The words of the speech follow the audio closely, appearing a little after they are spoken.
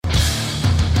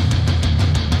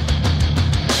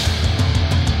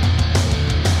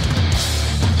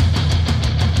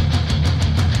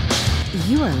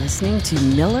listening to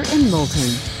Miller and Moulton,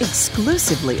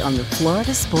 exclusively on the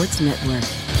Florida Sports Network.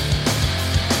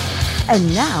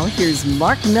 And now, here's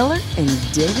Mark Miller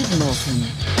and David Moulton.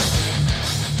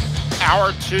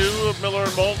 Hour 2 of Miller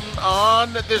and Moulton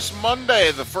on this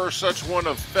Monday, the first such one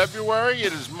of February.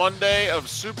 It is Monday of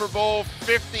Super Bowl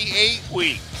 58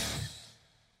 week.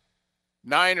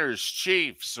 Niners,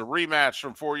 Chiefs, a rematch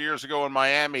from 4 years ago in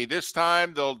Miami. This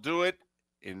time, they'll do it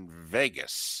in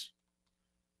Vegas.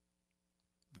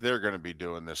 They're going to be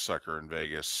doing this sucker in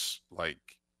Vegas like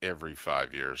every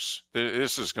 5 years.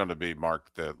 This is going to be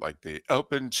marked the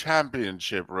Open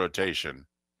Championship rotation.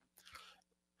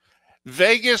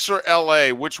 Vegas or LA,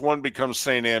 which one becomes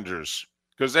St. Andrews?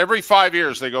 Because every 5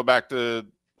 years they go back to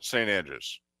St.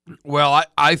 Andrews. Well,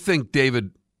 I think,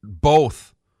 David,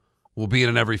 both will be in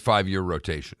an every 5 year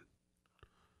rotation.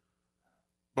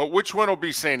 But which one will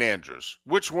be St. Andrews?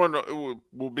 Which one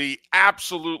will be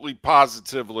absolutely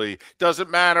positively? Doesn't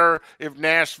matter if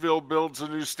Nashville builds a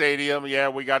new stadium. Yeah,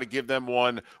 we got to give them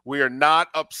one. We are not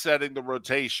upsetting the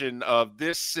rotation of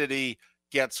this city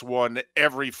gets one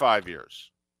every 5 years.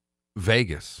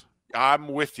 Vegas. I'm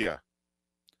with you.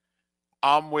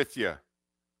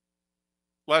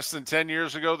 Less than 10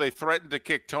 years ago, they threatened to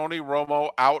kick Tony Romo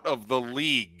out of the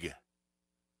league.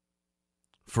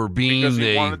 For being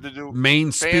the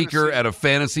main speaker at a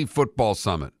fantasy football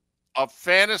summit. A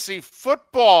fantasy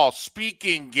football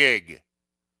speaking gig.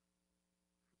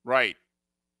 Right.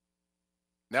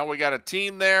 Now we got a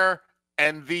team there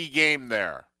and the game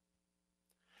there.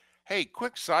 Hey,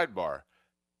 quick sidebar.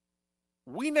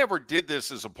 We never did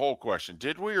this as a poll question,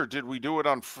 did we? Or did we do it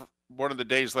on one of the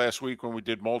days last week when we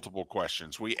did multiple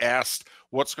questions? We asked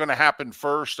what's going to happen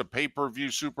first, a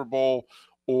pay-per-view Super Bowl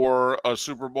or a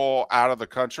Super Bowl out of the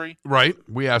country? Right.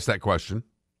 We asked that question.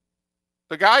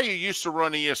 The guy who used to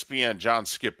run ESPN, John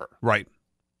Skipper. Right.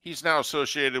 He's now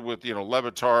associated with,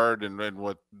 Levitard and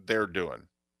what they're doing.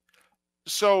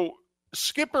 So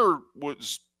Skipper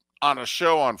was on a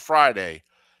show on Friday,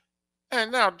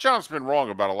 and now John's been wrong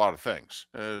about a lot of things.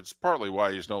 It's partly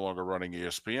why he's no longer running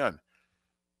ESPN.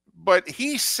 But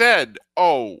he said,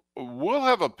 we'll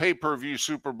have a pay-per-view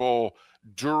Super Bowl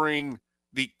during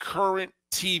the current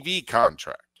TV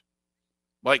contract.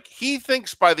 Like, he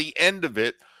thinks by the end of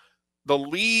it, the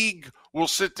league will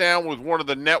sit down with one of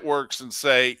the networks and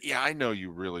say, yeah, I know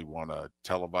you really want to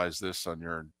televise this on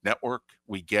your network.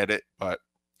 We get it, but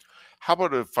how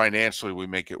about if financially we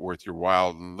make it worth your while?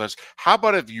 And how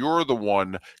about if you're the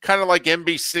one, kind of like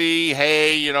NBC,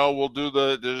 hey, we'll do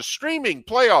the streaming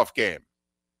playoff game.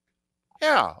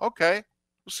 Yeah, okay.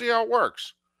 We'll see how it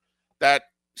works. That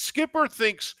Skipper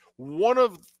thinks one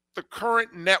of the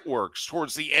current networks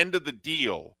towards the end of the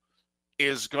deal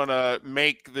is going to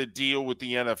make the deal with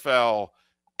the NFL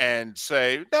and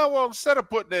say, no, well, instead of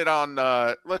putting it on,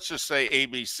 let's just say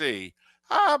ABC,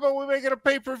 how about we make it a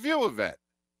pay-per-view event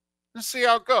and see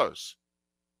how it goes?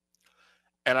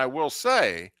 And I will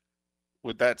say,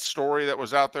 with that story that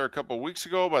was out there a couple of weeks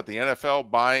ago about the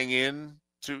NFL buying in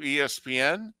to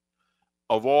ESPN,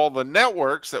 of all the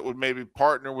networks that would maybe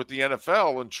partner with the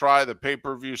NFL and try the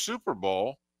pay-per-view Super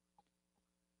Bowl,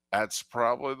 that's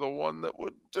probably the one that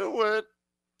would do it.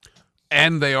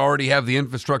 And they already have the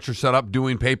infrastructure set up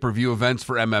doing pay-per-view events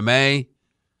for MMA.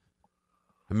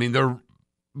 I mean,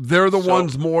 they're the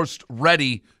ones most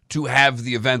ready to have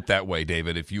the event that way,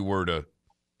 David, if you were to.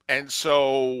 And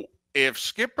so if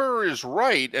Skipper is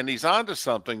right and he's onto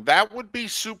something, that would be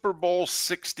Super Bowl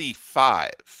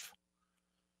 65.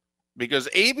 Because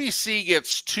ABC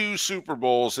gets 2 Super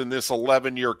Bowls in this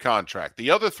 11-year contract.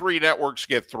 The other 3 networks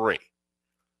get 3.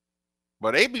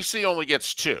 But ABC only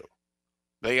gets 2.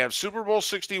 They have Super Bowl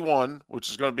 61, which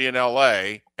is going to be in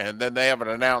L.A., and then they haven't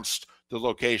announced the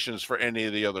locations for any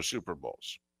of the other Super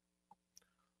Bowls.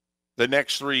 The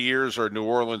next 3 years are New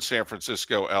Orleans, San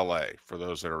Francisco, L.A., for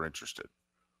those that are interested.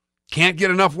 Can't get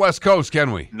enough West Coast,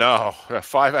 can we? No,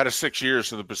 5 out of 6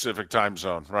 years in the Pacific time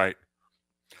zone, right?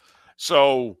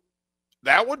 So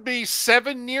that would be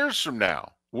 7 years from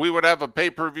now. We would have a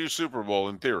pay-per-view Super Bowl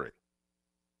in theory.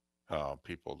 Oh,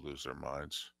 people lose their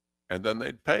minds. And then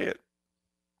they'd pay it.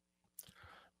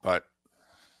 But,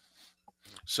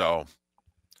 so,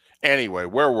 anyway,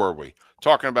 where were we?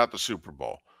 Talking about the Super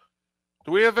Bowl.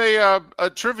 Do we have a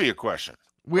trivia question?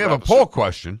 We have a poll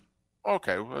question.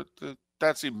 Okay, well,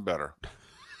 that's even better.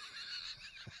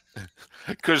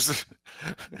 Because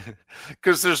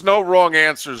there's no wrong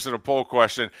answers in a poll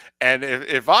question. And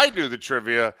if I do the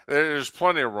trivia, there's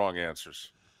plenty of wrong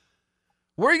answers.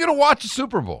 Where are you going to watch the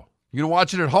Super Bowl? You going to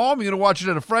watch it at home? You going to watch it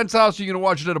at a friend's house? Or you going to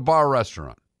watch it at a bar or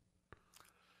restaurant?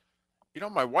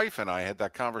 My wife and I had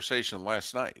that conversation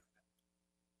last night.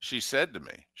 she said to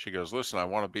me, she goes, listen, I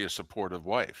want to be a supportive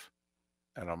wife.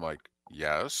 And I'm like,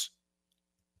 yes,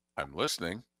 I'm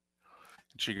listening.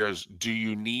 And she goes, do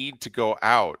you need to go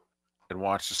out and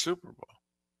watch the Super Bowl?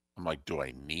 I'm like, do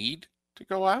I need to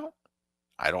go out?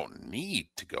 I don't need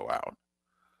to go out.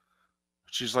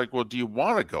 She's like, well, do you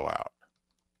want to go out?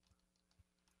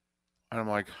 And I'm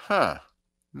like,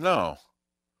 no,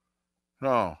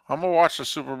 I'm going to watch the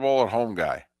Super Bowl at home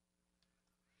guy.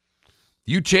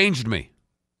 You changed me.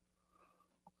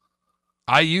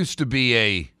 I used to be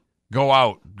a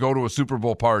go to a Super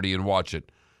Bowl party and watch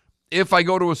it. If I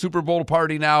go to a Super Bowl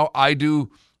party now, I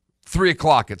do 3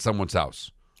 o'clock at someone's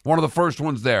house. One of the first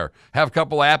ones there. Have a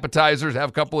couple of appetizers, have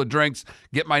a couple of drinks,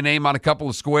 get my name on a couple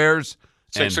of squares.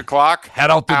 6 o'clock.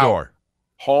 Head out the door.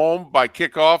 Home by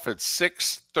kickoff at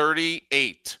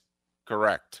 6:38.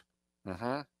 Correct.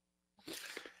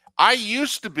 I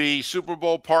used to be Super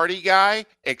Bowl party guy,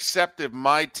 except if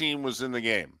my team was in the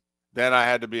game. Then I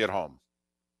had to be at home.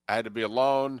 I had to be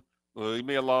alone. Leave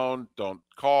me alone. Don't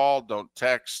call. Don't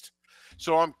text.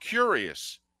 So I'm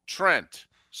curious. Trent,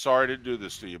 sorry to do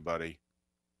this to you, buddy.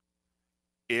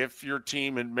 If your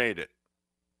team had made it,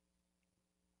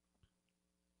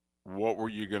 what were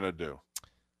you going to do?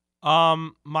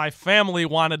 My family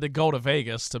wanted to go to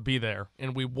Vegas to be there,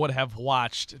 and we would have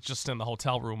watched just in the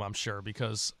hotel room, I'm sure,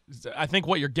 because I think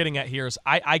what you're getting at here is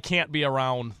I can't be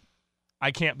around. I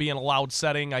can't be in a loud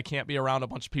setting. I can't be around a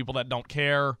bunch of people that don't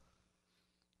care.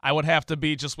 I would have to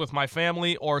be just with my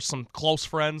family or some close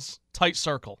friends, tight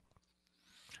circle.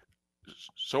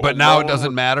 So but now it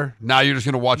doesn't matter? Now you're just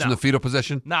going to watch in the fetal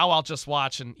position? Now I'll just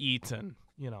watch and eat and,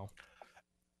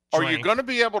 Are drink. you going to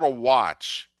be able to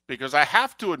watch? Because I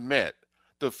have to admit,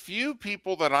 the few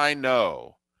people that I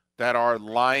know that are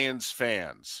Lions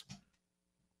fans,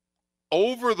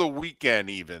 over the weekend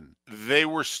even, they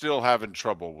were still having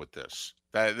trouble with this.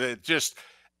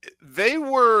 They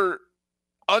were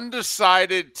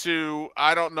undecided to,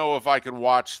 I don't know if I can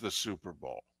watch the Super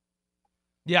Bowl.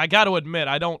 Yeah, I got to admit,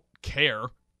 I don't care.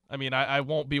 I mean, I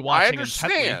won't be watching. I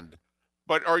understand, intently.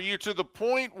 but are you to the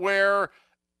point where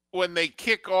when they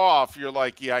kick off, you're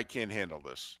like, yeah, I can't handle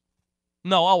this?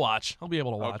 No, I'll watch. I'll be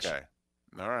able to watch. Okay.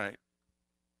 All right.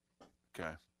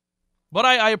 Okay. But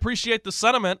I appreciate the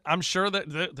sentiment. I'm sure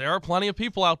that there are plenty of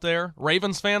people out there,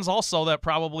 Ravens fans also, that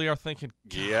probably are thinking,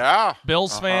 yeah,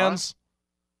 Bills fans.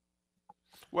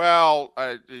 Well,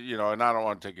 and I don't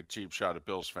want to take a cheap shot at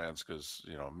Bills fans because,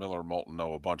 Miller and Moulton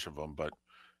know a bunch of them, but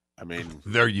I mean,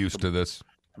 they're used to this.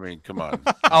 I mean, come on.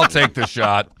 I'll take the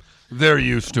shot. They're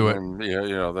used to it.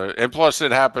 And plus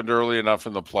it happened early enough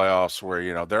in the playoffs where,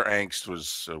 their angst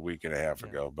was a week and a half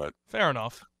ago, but fair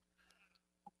enough.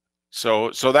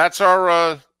 So that's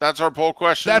our poll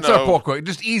question. That's our poll question.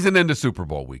 Just easing into Super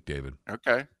Bowl week, David.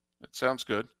 Okay. That sounds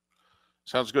good.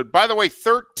 Sounds good. By the way,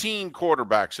 13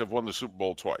 quarterbacks have won the Super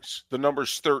Bowl twice. The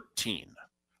number's 13.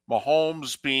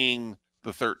 Mahomes being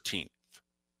the 13th.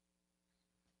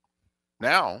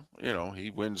 Now,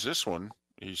 he wins this one.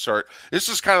 This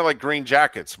is kind of like Green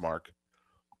Jackets, Mark.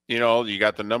 You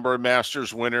got the number of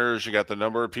Masters winners. You got the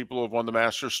number of people who have won the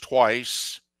Masters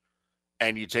twice.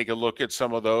 And you take a look at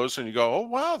some of those and you go, oh,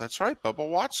 wow, that's right, Bubba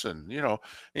Watson. And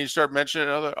you start mentioning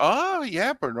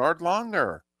Bernard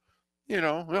Longer.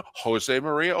 Jose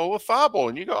Maria Olafabo.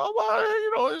 And you go,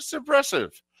 oh, well, it's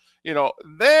impressive.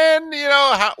 Then,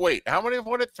 how many have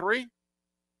won it? 3?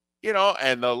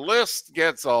 And the list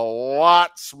gets a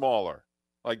lot smaller,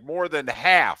 like more than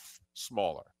half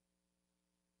smaller.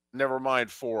 Never mind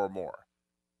 4 or more.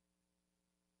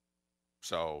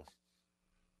 So.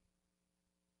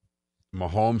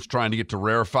 Mahomes trying to get to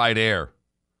rarefied air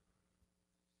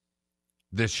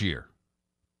this year.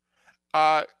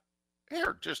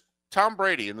 Just Tom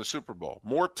Brady in the Super Bowl.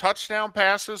 More touchdown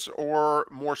passes or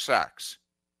more sacks?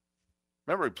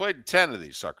 Remember, he played 10 of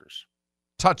these suckers.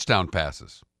 Touchdown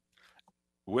passes.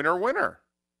 Winner, winner.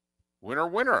 Winner,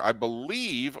 winner. I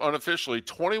believe, unofficially,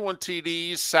 21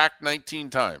 TDs, sacked 19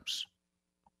 times.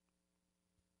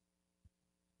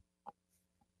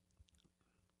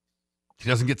 He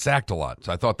doesn't get sacked a lot,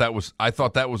 so I thought that was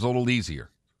a little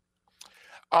easier.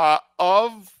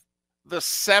 Of the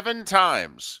 7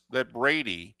 times that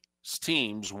Brady's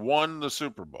teams won the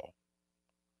Super Bowl,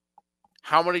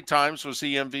 how many times was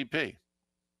he MVP?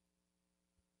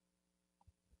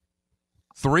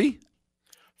 3?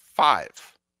 5.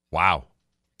 Wow.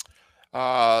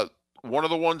 One of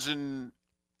the ones in,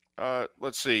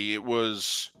 let's see, it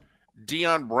was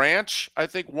Deion Branch, I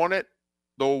think, won it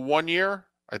the one year.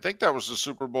 I think that was the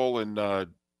Super Bowl in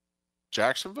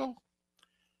Jacksonville.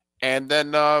 And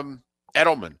then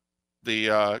Edelman,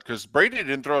 because Brady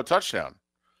didn't throw a touchdown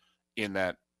in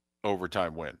that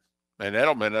overtime win. And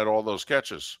Edelman had all those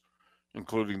catches,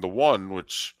 including the one,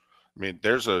 which, I mean,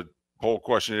 there's a whole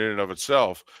question in and of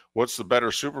itself. What's the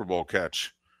better Super Bowl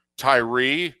catch?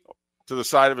 Tyree to the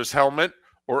side of his helmet,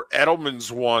 or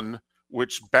Edelman's one,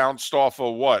 which bounced off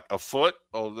of what? A foot?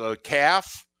 The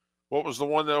calf? What was the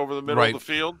one that over the middle of the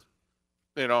field?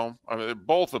 I mean, they're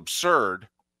both absurd.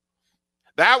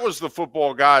 That was the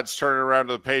football gods turning around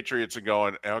to the Patriots and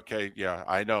going, okay, yeah,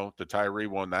 I know the Tyree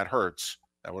one, that hurts.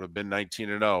 That would have been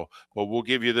 19-0, but we'll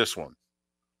give you this one.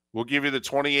 We'll give you the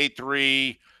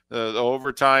 28-3, the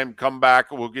overtime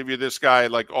comeback. We'll give you this guy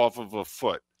like off of a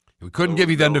foot. We couldn't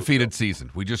give you the undefeated season.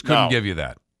 We just couldn't give you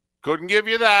that. Couldn't give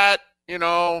you that.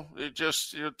 It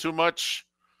just too much.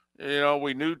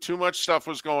 We knew too much stuff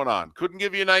was going on. Couldn't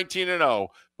give you 19-0,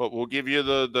 but we'll give you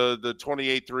the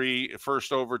 28-3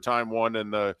 first overtime one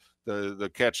and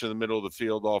the catch in the middle of the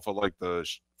field off of like the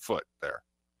foot there.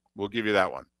 We'll give you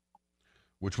that one.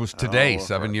 Which was today,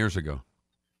 7 years ago.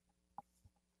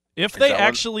 If they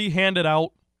actually handed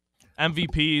out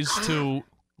MVPs to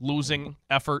losing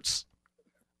efforts,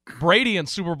 Brady in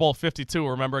Super Bowl 52,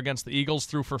 remember, against the Eagles,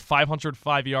 threw for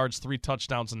 505 yards, 3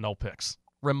 touchdowns, and no picks.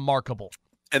 Remarkable.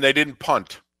 And they didn't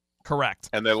punt. Correct.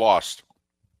 And they lost.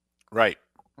 Right.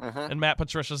 And Matt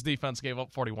Patricia's defense gave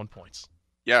up 41 points.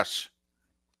 Yes.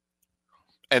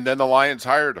 And then the Lions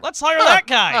hired him. Let's hire that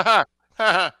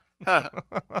guy.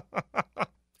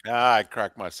 I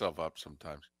crack myself up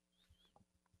sometimes.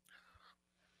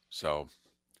 So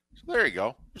there you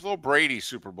go. There's a little Brady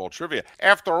Super Bowl trivia.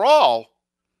 After all,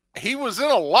 he was in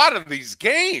a lot of these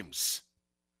games.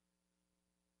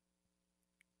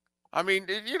 I mean,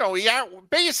 he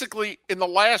basically in the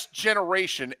last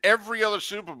generation, every other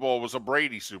Super Bowl was a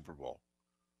Brady Super Bowl.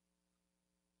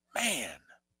 Man.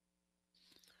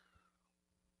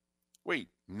 Wait,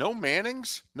 no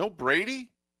Mannings? No Brady?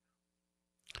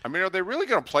 I mean, are they really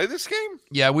going to play this game?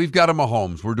 Yeah, we've got a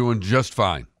Mahomes. We're doing just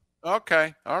fine.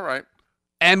 Okay, all right.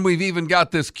 And we've even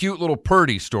got this cute little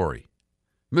Purdy story.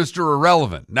 Mr.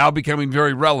 Irrelevant, now becoming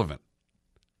very relevant.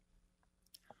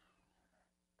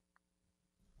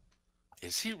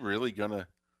 Is he really going to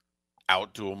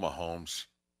outdo Mahomes?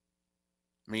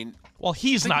 I mean, well,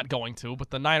 he's not going to, but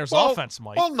the Niners offense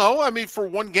might. Well, no, I mean, for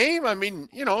one game, I mean,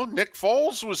 Nick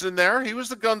Foles was in there. He was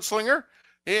the gunslinger.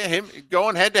 Him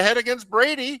going head-to-head against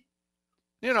Brady,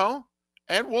 and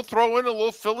we'll throw in a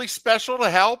little Philly special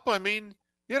to help. I mean,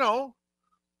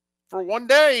 for one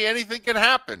day, anything can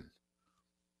happen.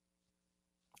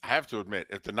 I have to admit,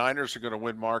 if the Niners are going to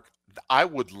win, Mark, I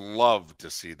would love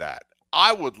to see that.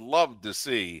 I would love to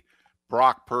see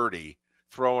Brock Purdy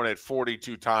throwing it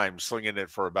 42 times, slinging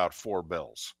it for about $4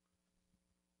 bills.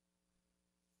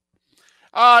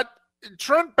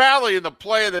 Trent Bally in the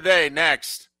play of the day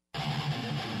next.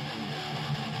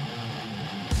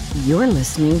 You're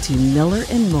listening to Miller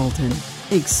and Moulton,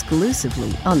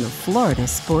 exclusively on the Florida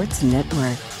Sports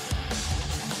Network.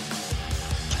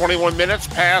 21 minutes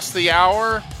past the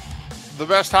hour. The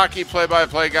best hockey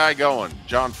play-by-play guy going,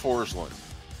 John Forsland.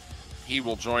 He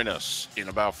will join us in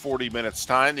about 40 minutes'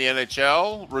 time. The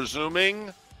NHL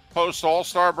resuming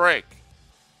post-All-Star break.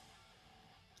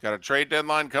 Got a trade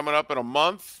deadline coming up in a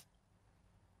month.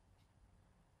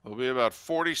 There'll be about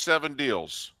 47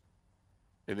 deals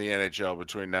in the NHL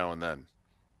between now and then.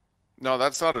 No,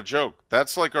 that's not a joke.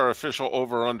 That's like our official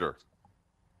over-under.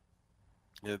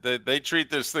 They treat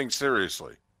this thing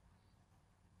seriously.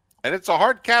 And it's a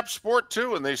hard cap sport,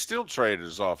 too, and they still trade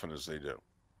as often as they do.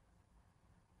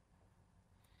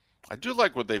 I do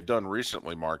like what they've done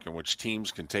recently, Mark, in which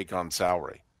teams can take on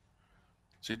salary.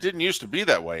 See, it didn't used to be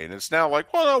that way, and it's now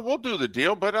like, well, no, we'll do the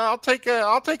deal, but I'll take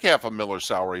half a Miller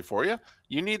salary for you.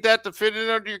 You need that to fit in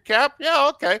under your cap? Yeah,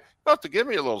 okay. You'll have to give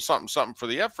me a little something for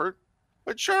the effort.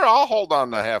 But sure, I'll hold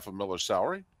on to half a Miller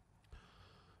salary.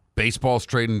 Baseball's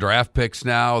trading draft picks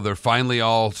now. They're finally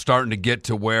all starting to get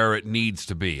to where it needs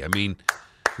to be. I mean,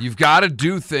 you've got to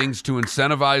do things to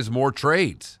incentivize more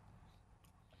trades.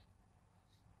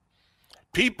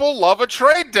 People love a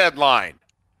trade deadline.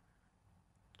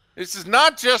 This is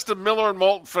not just a Miller and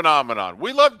Moulton phenomenon.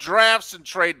 We love drafts and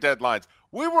trade deadlines.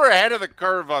 We were ahead of the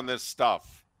curve on this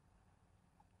stuff.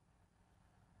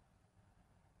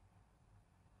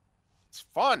 It's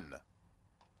fun.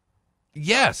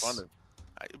 Yes. It's fun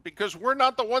because we're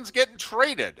not the ones getting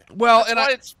traded. Well, that's why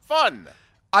it's fun.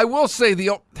 I will say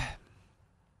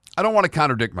I don't want to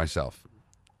contradict myself,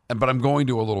 but I'm going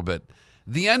to a little bit.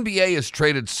 The NBA has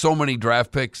traded so many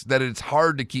draft picks that it's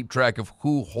hard to keep track of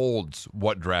who holds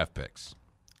what draft picks.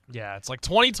 Yeah, it's like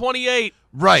 2028,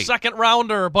 right? Second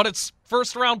rounder, but it's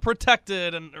first round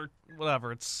protected or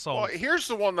whatever. It's so. Well, here's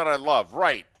the one that I love.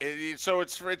 Right, so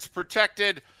it's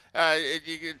protected,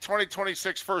 You get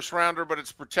 2026 first rounder, but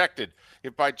it's protected.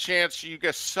 If by chance you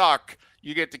get suck,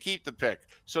 you get to keep the pick.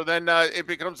 So then it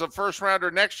becomes a first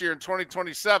rounder next year in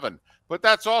 2027, but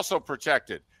that's also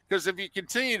protected because if you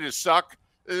continue to suck,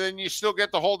 then you still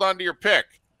get to hold on to your pick.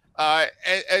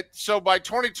 So by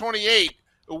 2028,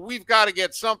 we've got to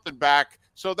get something back.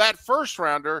 So that first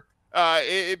rounder,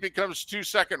 it becomes 2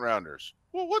 second rounders.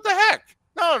 Well, what the heck?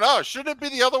 No. Should it be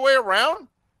the other way around?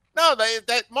 No,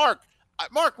 Mark,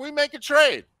 we make a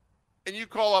trade. And you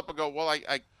call up and go, well,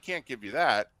 I can't give you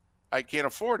that. I can't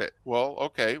afford it. Well,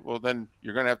 okay. Well, then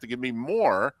you're going to have to give me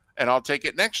more, and I'll take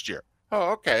it next year.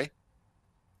 Oh, okay.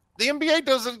 The NBA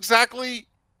does it exactly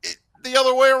the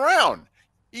other way around.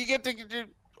 You get to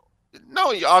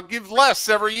no, I'll give less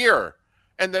every year.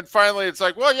 And then finally it's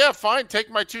like, well, yeah, fine.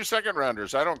 Take my 2 second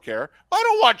rounders. I don't care. I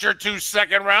don't want your 2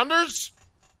 second rounders.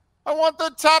 I want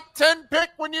the top 10 pick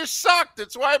when you sucked.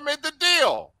 That's why I made the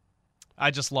deal. I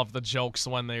just love the jokes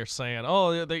when they're saying,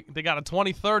 oh, they got a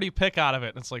 2030 pick out of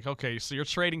it. And it's like, okay, so you're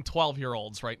trading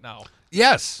 12-year-olds right now.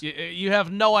 Yes. You have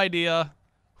no idea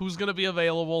who's going to be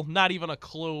available, not even a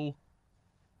clue.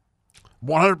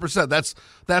 100%.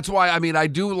 That's why, I mean, I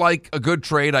do like a good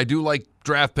trade. I do like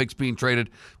draft picks being traded,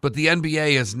 but the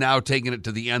NBA has now taken it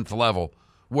to the nth level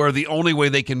where the only way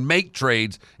they can make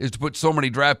trades is to put so many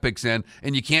draft picks in,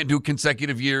 and you can't do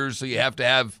consecutive years, so you have to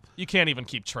have... You can't even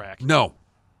keep track. No.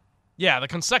 Yeah, the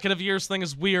consecutive years thing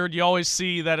is weird. You always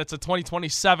see that it's a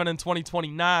 2027 and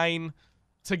 2029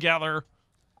 together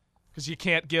because you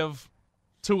can't give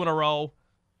 2 in a row.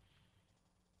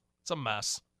 It's a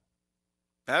mess.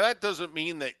 Now, that doesn't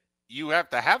mean that you have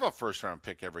to have a first-round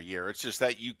pick every year. It's just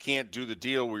that you can't do the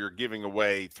deal where you're giving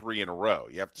away 3 in a row.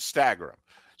 You have to stagger them.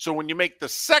 So when you make the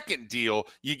second deal,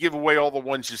 you give away all the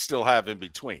ones you still have in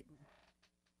between.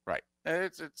 Right. And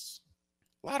it's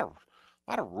a lot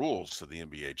of rules to the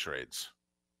NBA trades.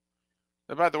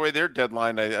 And by the way, their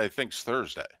deadline, I think, is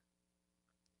Thursday.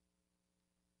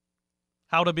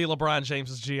 How to be LeBron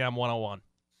James's GM 101.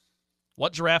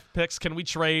 What draft picks can we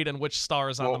trade and which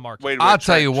stars on the market? Wait, I'll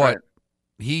tell you what.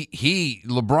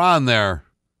 LeBron there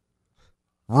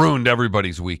ruined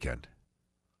everybody's weekend.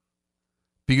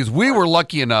 Because we were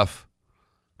lucky enough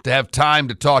to have time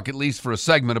to talk at least for a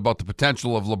segment about the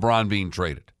potential of LeBron being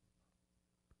traded.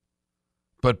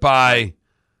 But by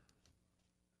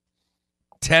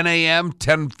 10 a.m.,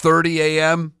 10:30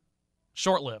 a.m.,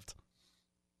 short-lived.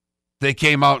 They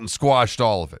came out and squashed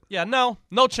all of it. Yeah, no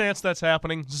chance that's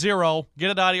happening. 0.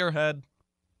 Get it out of your head.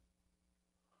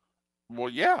 Well,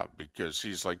 yeah, because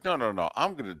he's like, no,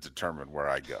 I'm going to determine where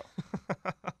I go.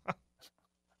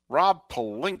 Rob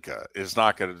Pelinka is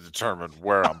not going to determine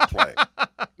where I'm playing.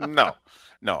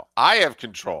 No, I have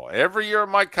control. Every year of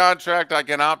my contract, I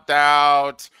can opt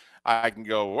out. I can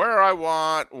go where I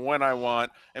want, when I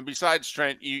want. And besides,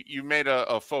 Trent, you made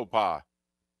a faux pas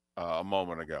a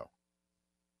moment ago.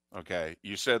 Okay,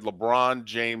 you said LeBron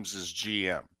James is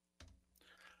GM.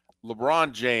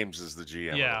 LeBron James is the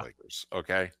GM of the Lakers,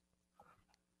 okay?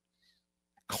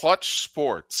 Clutch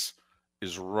Sports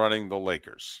is running the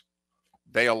Lakers.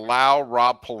 They allow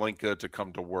Rob Pelinka to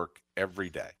come to work every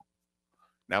day.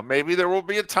 Now, maybe there will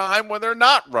be a time when they're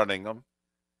not running them,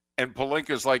 and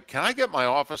Pelinka's like, can I get my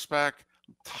office back?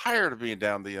 I'm tired of being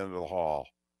down the end of the hall.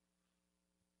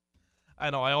 I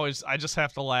know, I just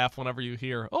have to laugh whenever you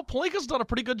hear, oh, Pelinka's done a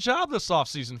pretty good job this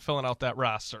offseason filling out that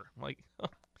roster. Like,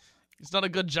 he's done a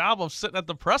good job of sitting at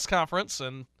the press conference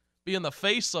and being the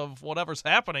face of whatever's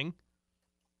happening.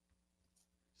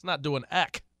 He's not doing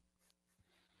eck.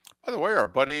 By the way, our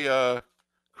buddy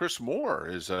Chris Moore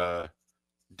is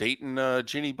dating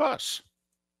Jeannie Buss.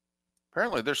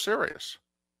 Apparently, they're serious.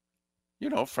 You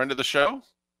know, friend of the show.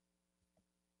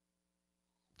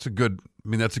 That's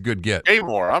a good get. Jay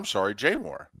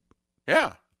Moore.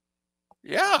 Yeah.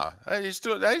 He's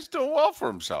doing well for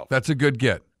himself. That's a good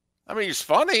get. I mean, he's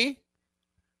funny.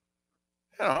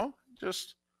 You know,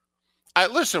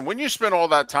 listen, when you spend all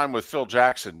that time with Phil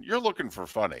Jackson, you're looking for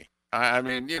funny. I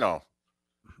mean, you know,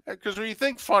 because when you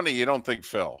think funny, you don't think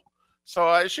Phil.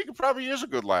 So she could probably use a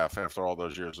good laugh after all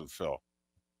those years with Phil.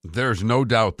 There's no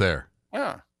doubt there.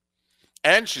 Yeah.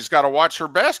 And she's got to watch her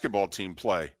basketball team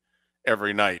play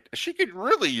every night. She could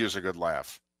really use a good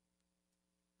laugh.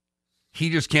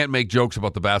 He just can't make jokes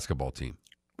about the basketball team.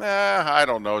 I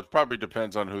don't know. It probably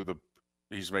depends on who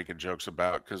he's making jokes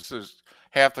about, because there's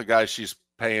half the guys she's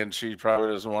paying, she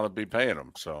probably doesn't want to be paying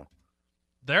them. So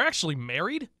they're actually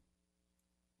married?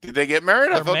 Did they get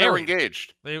married? I thought they were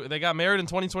engaged. They got married in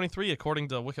 2023, according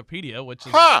to Wikipedia, which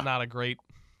is not a great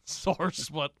source,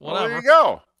 but whatever. Well, there you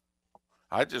go.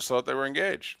 I just thought they were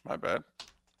engaged. My bad.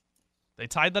 They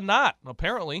tied the knot,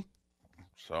 apparently.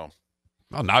 So,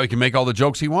 Well, now he can make all the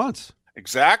jokes he wants.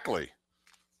 Exactly.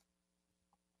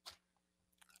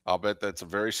 I'll bet that's a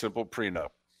very simple prenup.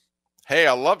 Hey,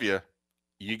 I love you.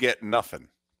 You get nothing.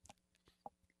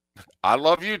 I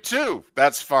love you too.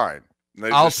 That's fine. They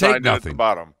I'll just signed take it at nothing. the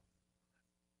bottom.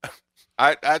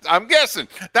 I'm guessing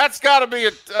that's got to be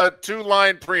a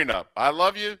 2-line prenup. I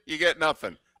love you. You get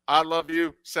nothing. I love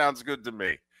you. Sounds good to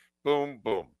me. Boom,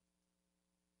 boom.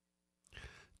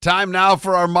 Time now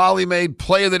for our Molly Maid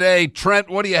play of the day.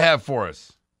 Trent, what do you have for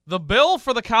us? The bill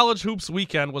for the college hoops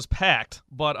weekend was packed,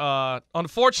 but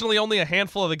unfortunately only a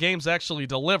handful of the games actually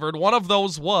delivered. One of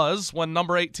those was when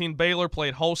number 18 Baylor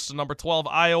played host to number 12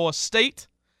 Iowa State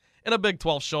in a Big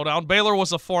 12 showdown. Baylor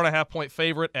was a 4.5-point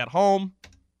favorite at home.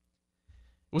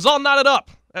 It was all knotted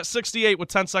up at 68 with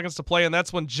 10 seconds to play, and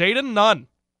that's when Jaden Nunn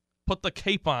put the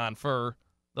cape on for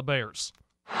the Bears.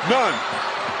 Nunn.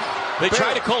 They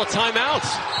try to call a timeout.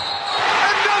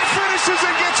 And Nunn finishes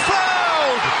and gets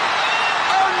fouled.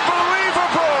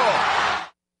 Unbelievable.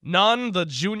 Nunn, the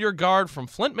junior guard from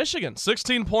Flint, Michigan,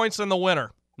 16 points in the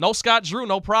winner. No Scott Drew,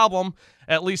 no problem,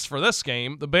 at least for this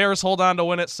game. The Bears hold on to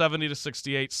win it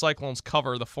 70-68. Cyclones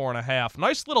cover the 4.5.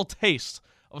 Nice little taste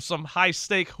of some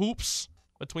high-stake hoops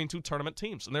between two tournament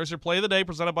teams. And there's your play of the day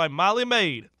presented by Molly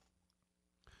Maid.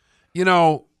 You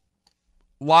know,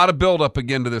 a lot of buildup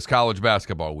again to this college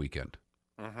basketball weekend.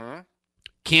 Mm-hmm.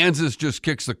 Kansas just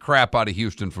kicks the crap out of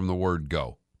Houston from the word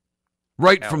go.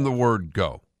 Right from the word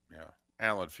go. Yeah.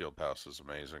 Allen Fieldhouse is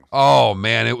amazing. Oh,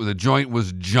 man, the joint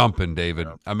was jumping, David.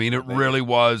 Yep. I mean, it really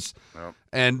was. Yep.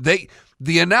 And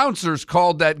the announcers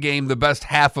called that game the best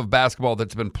half of basketball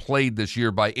that's been played this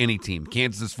year by any team.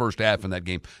 Kansas' first half in that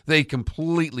game. They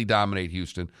completely dominate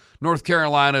Houston. North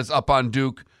Carolina's up on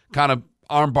Duke, kind of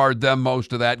armbarred them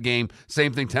most of that game.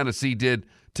 Same thing Tennessee did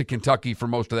to Kentucky for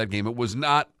most of that game.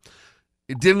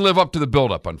 It didn't live up to the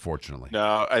buildup, unfortunately.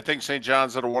 No, I think St.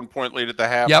 John's had a 1-point lead at the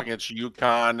half against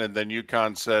UConn, and then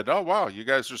UConn said, oh, wow, you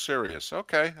guys are serious.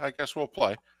 Okay, I guess we'll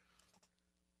play.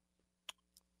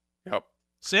 Yep.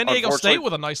 San Diego State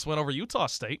with a nice win over Utah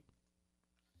State.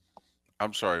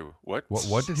 I'm sorry, what?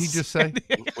 What did he just say?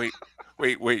 Wait.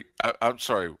 I'm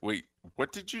sorry. Wait,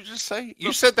 what did you just say?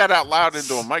 You said that out loud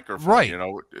into a microphone. Right. You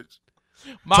know,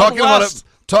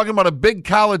 Talking about a big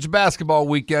college basketball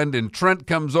weekend, and Trent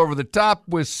comes over the top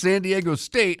with San Diego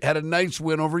State had a nice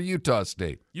win over Utah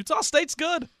State. Utah State's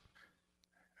good.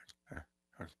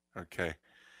 Okay.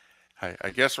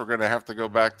 I guess we're going to have to go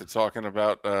back to talking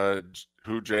about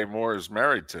who Jay Moore is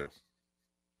married to.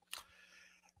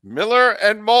 Miller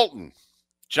and Moulton.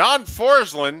 John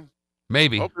Forsland.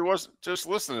 Maybe. Hope he wasn't just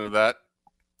listening to that.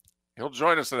 He'll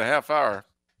join us in a half hour.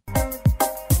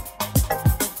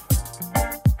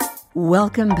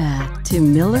 Welcome back to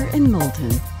Miller and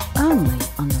Moulton, only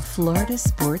on the Florida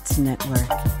Sports Network.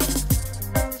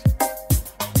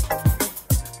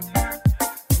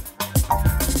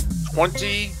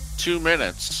 "22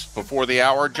 minutes before the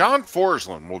hour, John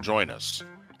Forsland will join us.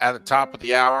 At the top of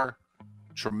the hour,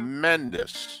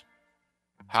 tremendous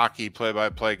hockey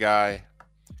play-by-play guy.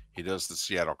 He does the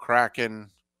Seattle Kraken,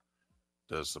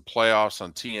 does the playoffs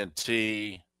on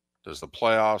TNT, does the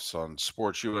playoffs on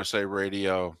Sports USA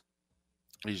Radio.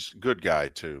 He's a good guy,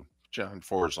 too. John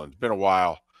Forsland. Been a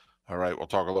while. All right, we'll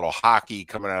talk a little hockey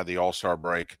coming out of the All-Star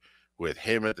break with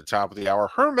him at the top of the hour.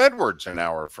 Herm Edwards an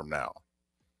hour from now.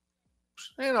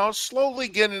 You know, slowly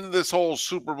getting into this whole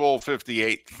Super Bowl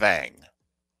 58 thing.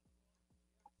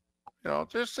 You know,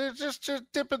 just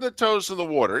dipping the toes in the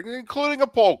water, including a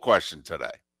poll question today.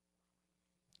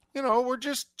 You know, we're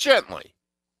just gently.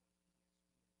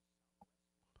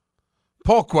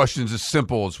 Poll question's as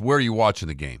simple as where are you watching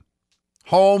the game?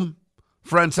 Home,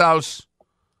 friend's house,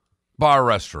 bar,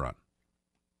 restaurant.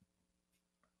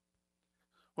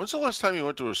 When's the last time you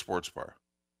went to a sports bar?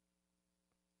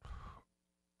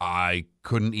 I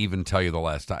couldn't even tell you the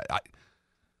last time.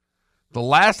 The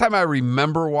last time I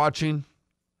remember watching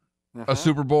a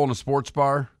Super Bowl in a sports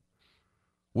bar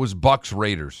was Bucks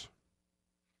Raiders.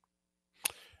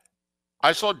 I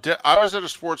was at a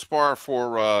sports bar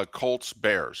for Colts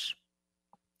Bears.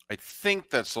 I think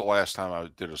that's the last time I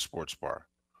did a sports bar.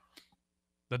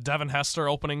 The Devin Hester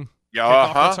opening Yeah,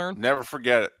 kickoff return. Never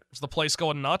forget it. Was the place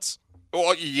going nuts?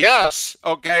 Well, yes.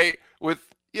 Okay. With,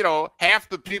 you know, half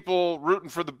the people rooting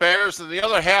for the Bears and the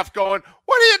other half going,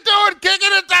 what are you doing kicking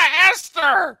it to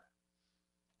Hester?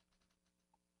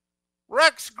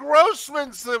 Rex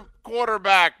Grossman's the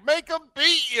quarterback. Make him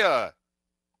beat you.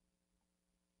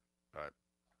 But,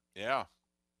 yeah.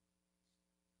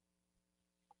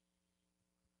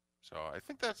 So I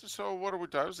think what are we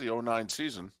doing? That was the 09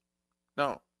 season.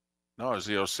 No, it was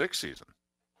the 06 season.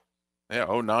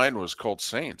 Yeah, 09 was Colts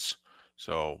Saints.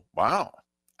 So, wow.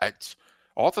 It's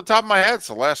off the top of my head. It's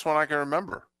the last one I can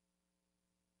remember.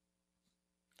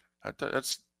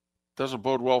 That doesn't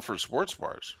bode well for sports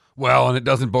bars. Well, and it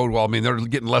doesn't bode well. I mean, they're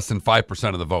getting less than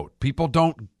 5% of the vote. People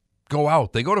don't go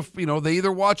out. They go to, they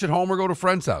either watch at home or go to a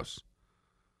friend's house.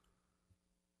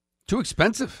 Too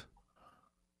expensive.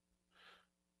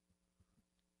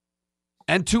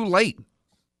 And too late.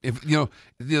 If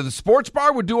the sports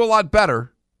bar would do a lot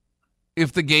better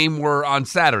if the game were on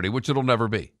Saturday, which it'll never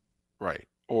be. Right.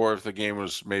 Or if the game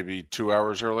was maybe 2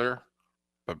 hours earlier,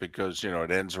 but because,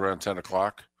 it ends around 10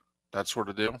 o'clock, that sort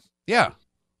of deal. Yeah.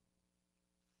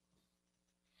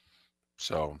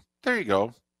 So there you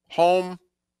go. Home.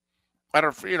 I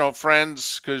don't,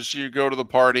 friends, because you go to the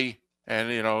party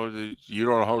and, you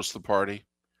don't host the party.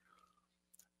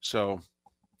 So,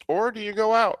 or do you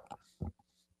go out?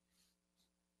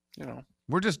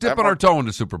 We're just dipping our toe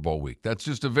into Super Bowl week. That's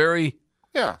just a very...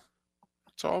 Yeah.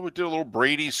 That's all. We did a little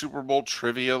Brady Super Bowl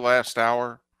trivia last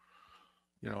hour.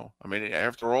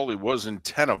 After all, he was in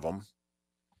 10 of them.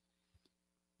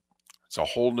 It's a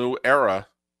whole new era.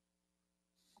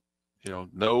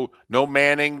 No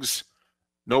Mannings,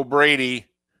 no Brady.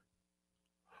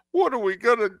 What are we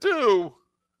going to do?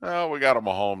 Oh, we got a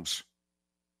Mahomes.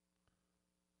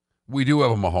 We do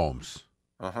have a Mahomes.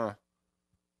 Uh-huh.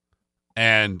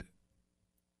 And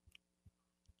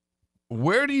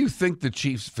where do you think the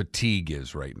Chiefs' fatigue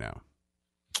is right now?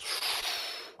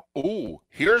 Ooh,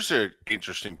 here's an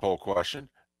interesting poll question.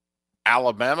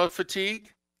 Alabama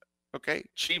fatigue? Okay,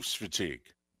 Chiefs fatigue.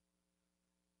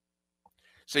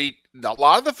 See, a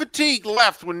lot of the fatigue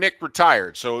left when Nick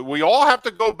retired. So we all have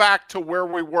to go back to where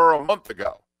we were a month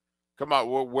ago. Come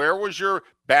on, where was your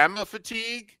Bama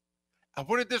fatigue?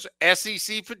 What did this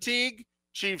SEC fatigue?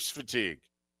 Chiefs fatigue.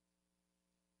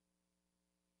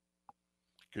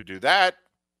 Could do that.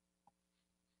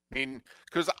 I mean,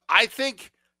 because I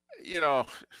think,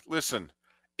 listen,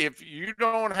 if you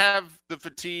don't have the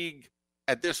fatigue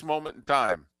at this moment in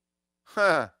time,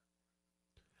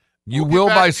 you will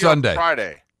by to you on Sunday.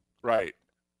 Friday. Right.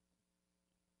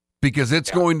 Because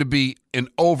it's going to be an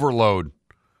overload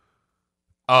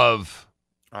of...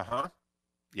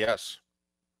 Yes.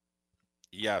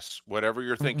 Yes. Whatever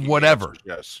you're thinking. Whatever.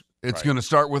 Yes. It's going to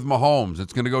start with Mahomes.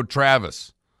 It's going to go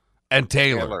Travis and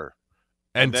Taylor.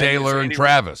 And Taylor and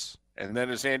Travis. And then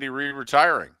is Andy Reid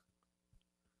retiring?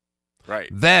 Right.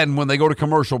 Then when they go to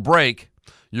commercial break,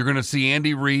 you're going to see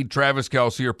Andy Reid, Travis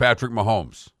Kelce, or Patrick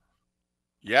Mahomes.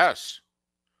 Yes.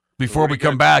 Before we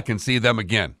come back and see them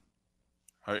again.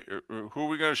 Who are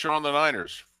we going to show on the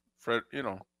Niners? Fred,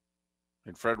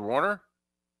 and Fred Warner?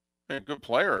 Good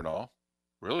player and all.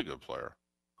 Really good player.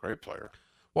 Great player.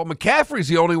 Well, McCaffrey's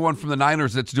the only one from the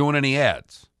Niners that's doing any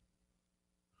ads.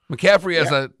 McCaffrey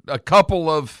has a couple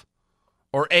of,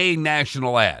 or a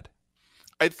national ad.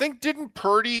 I think, didn't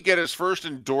Purdy get his first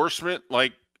endorsement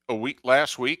like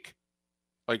last week?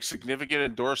 Like significant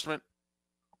endorsement?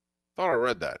 Thought I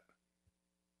read that.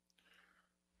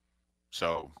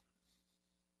 So,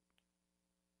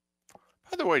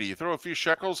 by the way, do you throw a few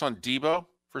shekels on Debo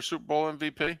for Super Bowl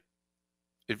MVP?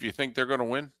 If you think they're going to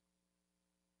win?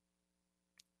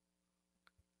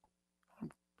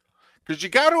 Because you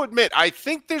got to admit, I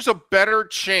think there's a better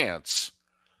chance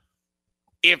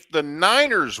if the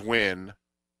Niners win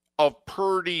of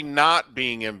Purdy not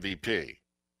being MVP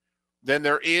than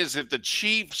there is if the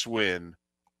Chiefs win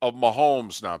of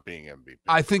Mahomes not being MVP.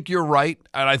 I think you're right,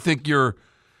 and I think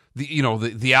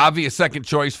the obvious second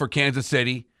choice for Kansas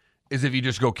City is if you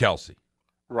just go Kelce.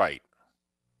 Right.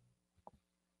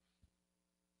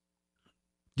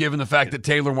 Given the fact that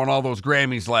Taylor won all those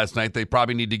Grammys last night, they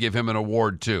probably need to give him an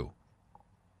award too.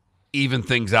 Even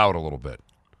things out a little bit.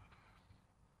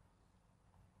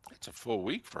 It's a full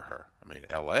week for her. I mean,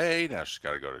 L.A., now she's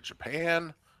got to go to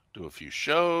Japan, do a few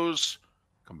shows,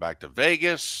 come back to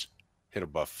Vegas, hit a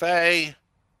buffet,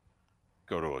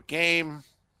 go to a game,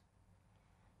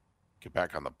 get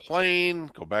back on the plane,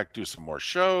 go back, do some more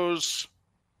shows.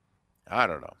 I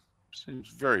don't know. Seems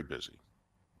very busy.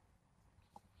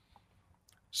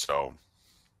 So,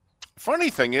 funny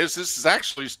thing is, this is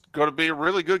actually going to be a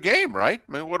really good game, right?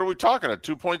 I mean, what are we talking, a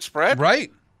 2-point spread?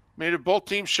 Right. I mean, if both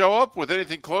teams show up with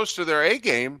anything close to their A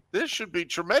game, this should be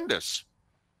tremendous.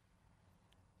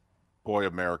 Boy,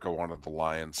 America wanted the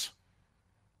Lions.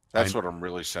 That's what I'm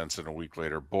really sensing a week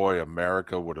later. Boy,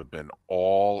 America would have been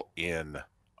all in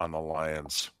on the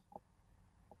Lions.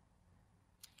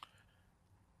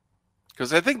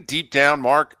 Because I think deep down,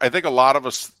 Mark, I think a lot of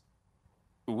us,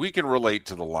 we can relate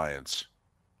to the Lions.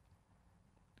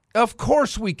 Of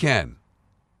course we can.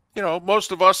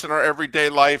 Most of us in our everyday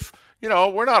life,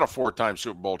 we're not a 4-time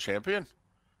Super Bowl champion.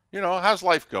 How's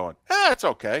life going? It's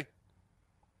okay.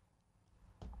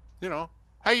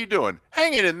 how you doing?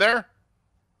 Hanging in there.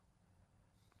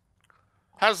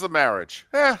 How's the marriage?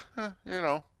 I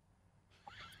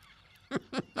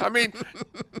mean, no,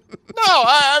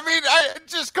 I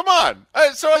just come on.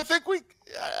 So I think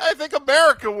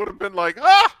America would have been like,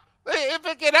 if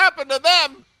it could happen to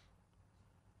them.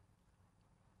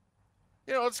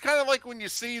 It's kind of like when you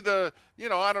see the,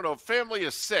 family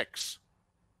of 6.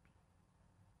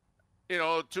 2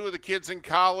 of the kids in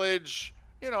college,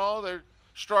 they're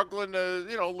struggling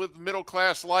to, live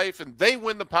middle-class life, and they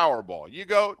win the Powerball. You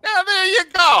go, now there you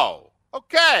go.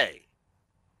 Okay.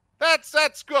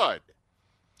 That's good.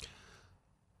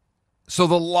 So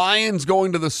the Lions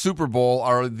going to the Super Bowl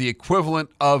are the equivalent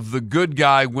of the good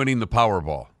guy winning the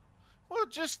Powerball. Well,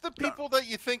 just the people that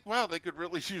you think, wow, they could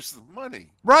really use the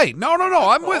money. Right. No.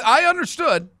 I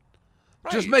understood.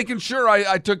 Right. Just making sure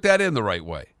I took that in the right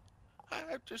way.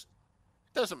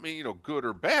 Doesn't mean, good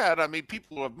or bad. I mean,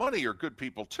 people who have money are good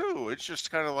people too. It's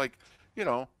just kind of like,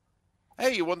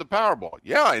 hey, you won the Powerball.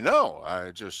 Yeah, I know.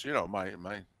 I just, my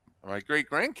great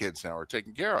grandkids now are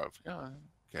taken care of. Yeah,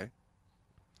 okay.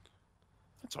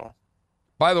 That's all.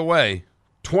 By the way,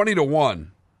 20-1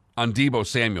 on Deebo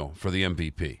Samuel for the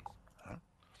MVP.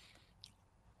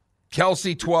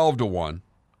 Kelsey 12-1.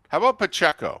 How about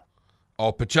Pacheco?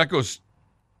 Oh, Pacheco's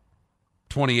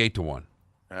 28-1.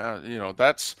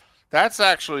 That's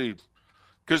actually,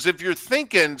 because if you're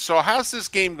thinking, so how's this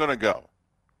game going to go?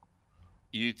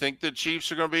 You think the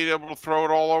Chiefs are going to be able to throw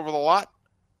it all over the lot?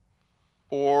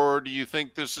 Or do you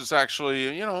think this is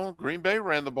actually, Green Bay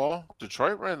ran the ball,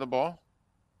 Detroit ran the ball?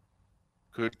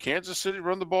 Could Kansas City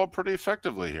run the ball pretty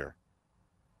effectively here?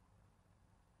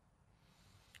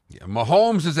 Yeah,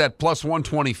 Mahomes is at plus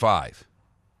 125.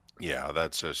 Yeah,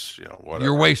 that's just, whatever.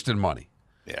 You're wasting money.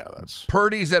 Yeah, that's.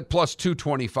 Purdy's at plus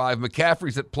 225.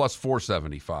 McCaffrey's at plus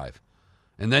 475.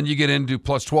 And then you get into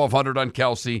plus 1,200 on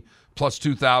Kelsey, plus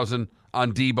 2,000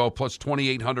 on Deebo, plus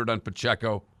 2,800 on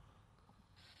Pacheco.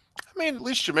 I mean, at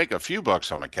least you make a few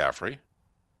bucks on McCaffrey.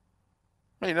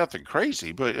 I mean, nothing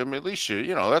crazy, but I mean, at least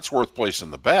that's worth placing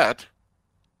the bet.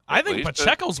 I think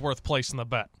Pacheco's worth placing the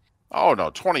bet. Oh no,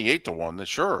 28-1.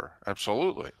 Sure,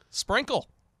 absolutely. Sprinkle.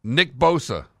 Nick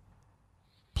Bosa,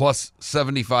 plus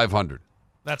 7,500.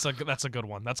 That's a good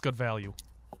one. That's good value.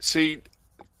 See,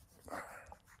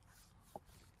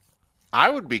 I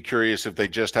would be curious if they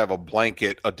just have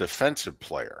a defensive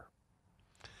player.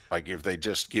 Like if they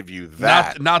just give you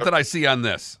that. Not that I see on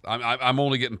this. I'm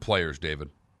only getting players, David.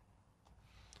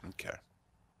 Okay.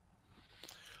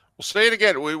 We'll say it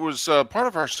again. It was part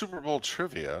of our Super Bowl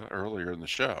trivia earlier in the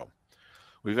show.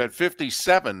 We've had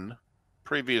 57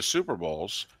 previous Super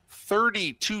Bowls.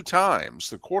 32 times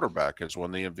the quarterback has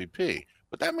won the MVP.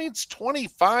 But that means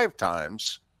 25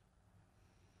 times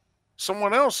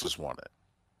someone else has won it.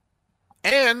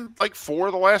 And like 4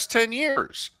 of the last 10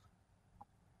 years,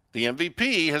 the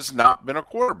MVP has not been a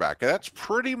quarterback. And that's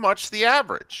pretty much the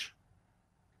average.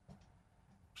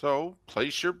 So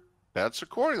place your bets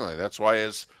accordingly. That's why,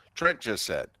 as Trent just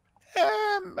said,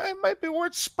 it might be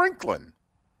worth sprinkling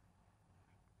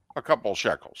a couple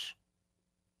shekels.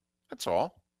 That's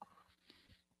all.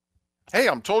 Hey,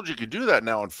 I'm told you could do that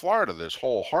now in Florida, this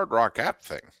whole Hard Rock app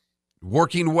thing.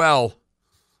 Working well.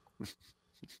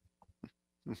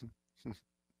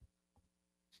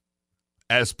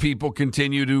 As people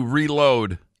continue to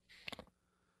reload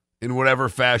in whatever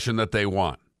fashion that they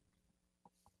want.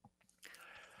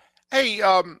 Hey,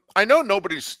 I know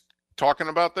nobody's talking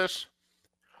about this.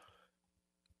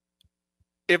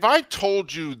 If I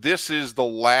told you this is the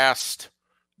last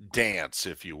dance,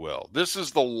 if you will, this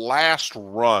is the last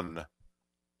run,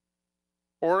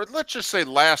 or let's just say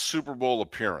last Super Bowl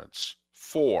appearance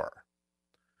for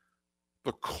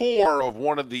the core of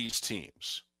one of these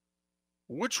teams,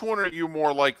 which one are you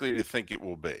more likely to think it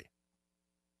will be?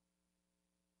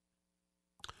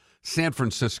 San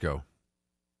Francisco.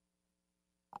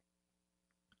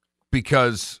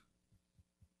 Because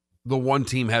the one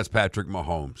team has Patrick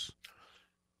Mahomes.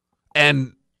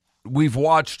 And we've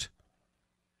watched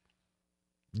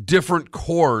different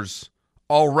cores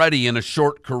already in a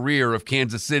short career of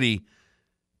Kansas City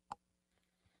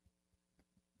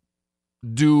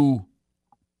do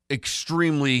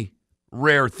extremely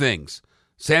rare things.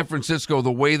 San Francisco,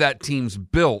 the way that team's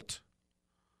built,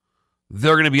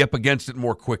 they're going to be up against it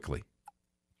more quickly.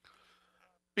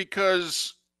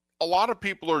 Because a lot of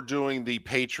people are doing the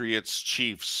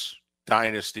Patriots-Chiefs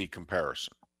dynasty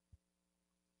comparison.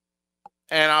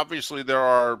 And obviously there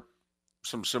are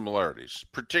some similarities,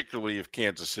 particularly if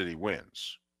Kansas City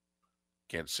wins.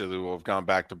 Kansas City will have gone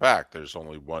back-to-back. There's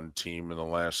only one team in the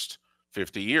last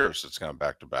 50 years that's gone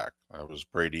back-to-back. That was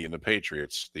Brady and the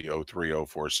Patriots, the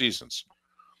 03-04 seasons.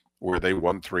 where they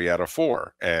won 3 out of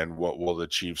 4. And what will the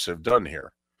Chiefs have done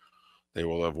here? They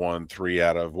will have won 3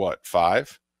 out of what,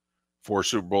 5? 4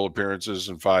 Super Bowl appearances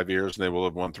in 5 years, and they will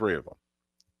have won 3 of them.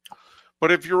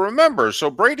 But if you remember, so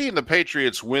Brady and the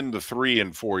Patriots win the 3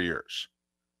 in 4 years.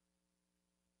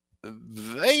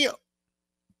 They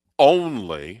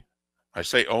only, I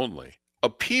say only,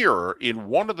 appear in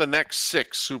one of the next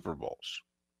 6 Super Bowls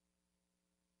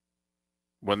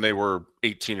when they were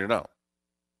 18-0.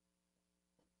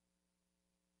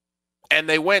 And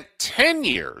they went 10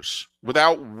 years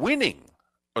without winning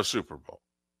a Super Bowl.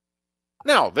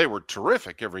 Now, they were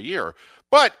terrific every year,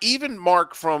 but even,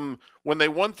 Mark, from when they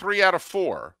won 3 out of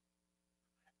 4,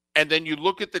 and then you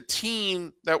look at the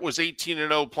team that was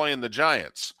 18-0 playing the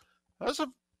Giants, that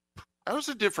was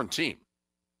a different team.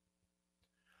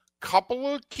 Couple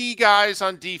of key guys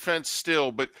on defense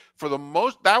still, but for the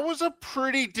most, that was a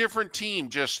pretty different team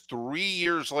just 3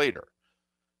 years later.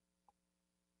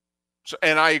 So,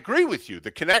 and I agree with you.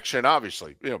 The connection,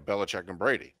 obviously, Belichick and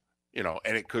Brady,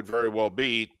 and it could very well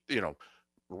be,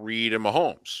 Reed and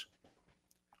Mahomes.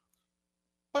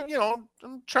 But,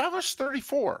 Travis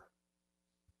 34.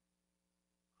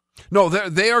 No,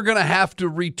 they are going to have to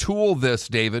retool this,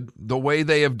 David, the way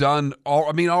they have done.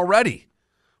 Already.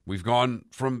 We've gone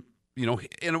from, and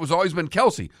it was always been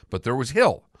Kelsey, but there was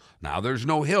Hill. Now there's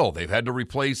no Hill. They've had to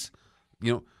replace,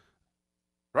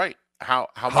 Right. How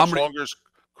much longer is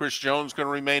Chris Jones going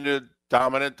to remain a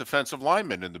dominant defensive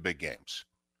lineman in the big games?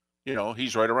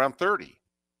 He's right around 30.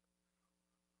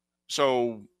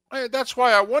 So that's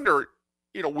why I wonder,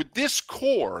 with this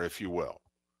core, if you will,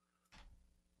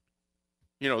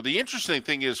 the interesting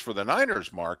thing is for the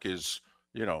Niners, Mark, is,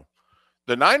 the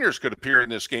Niners could appear in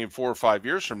this game 4 or 5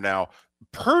 years from now.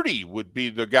 Purdy would be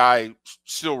the guy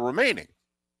still remaining.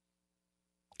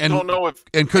 And don't know if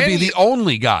could be the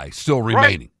only guy still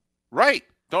remaining. Right.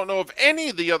 Don't know if any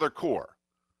of the other core.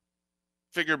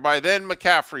 Figured by then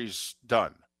McCaffrey's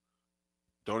done.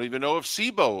 Don't even know if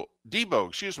Debo,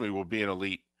 will be an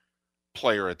elite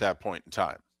player at that point in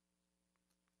time.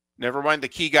 Never mind the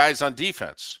key guys on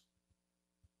defense.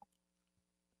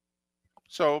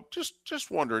 So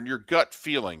just wondering, your gut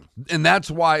feeling. And that's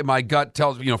why my gut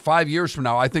tells me, 5 years from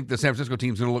now, I think the San Francisco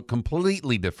team's going to look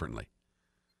completely differently.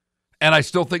 And I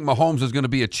still think Mahomes is going to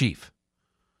be a Chief.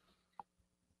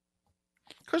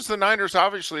 Because the Niners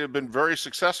obviously have been very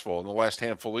successful in the last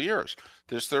handful of years.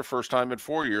 This is their first time in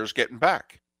 4 years getting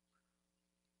back.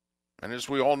 And as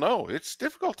we all know, it's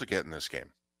difficult to get in this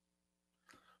game.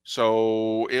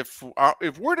 So if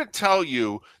we're to tell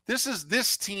you this is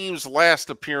this team's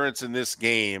last appearance in this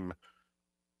game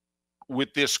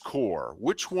with this core,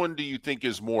 which one do you think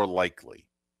is more likely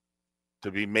to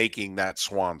be making that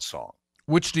swan song?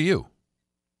 Which do you?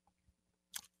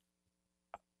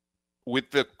 With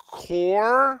the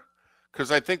core,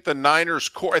 because I think the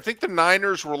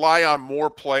Niners rely on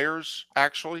more players,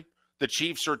 actually. The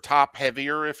Chiefs are top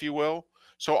heavier, if you will.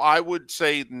 So I would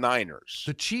say Niners.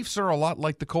 The Chiefs are a lot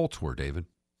like the Colts were, David.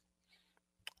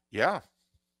 Yeah.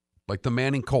 Like the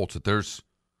Manning Colts, that there's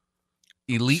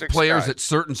elite 6 players guys at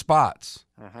certain spots.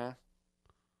 Uh-huh.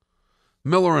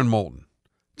 Miller and Moulton.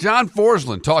 John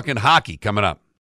Forsland talking hockey coming up.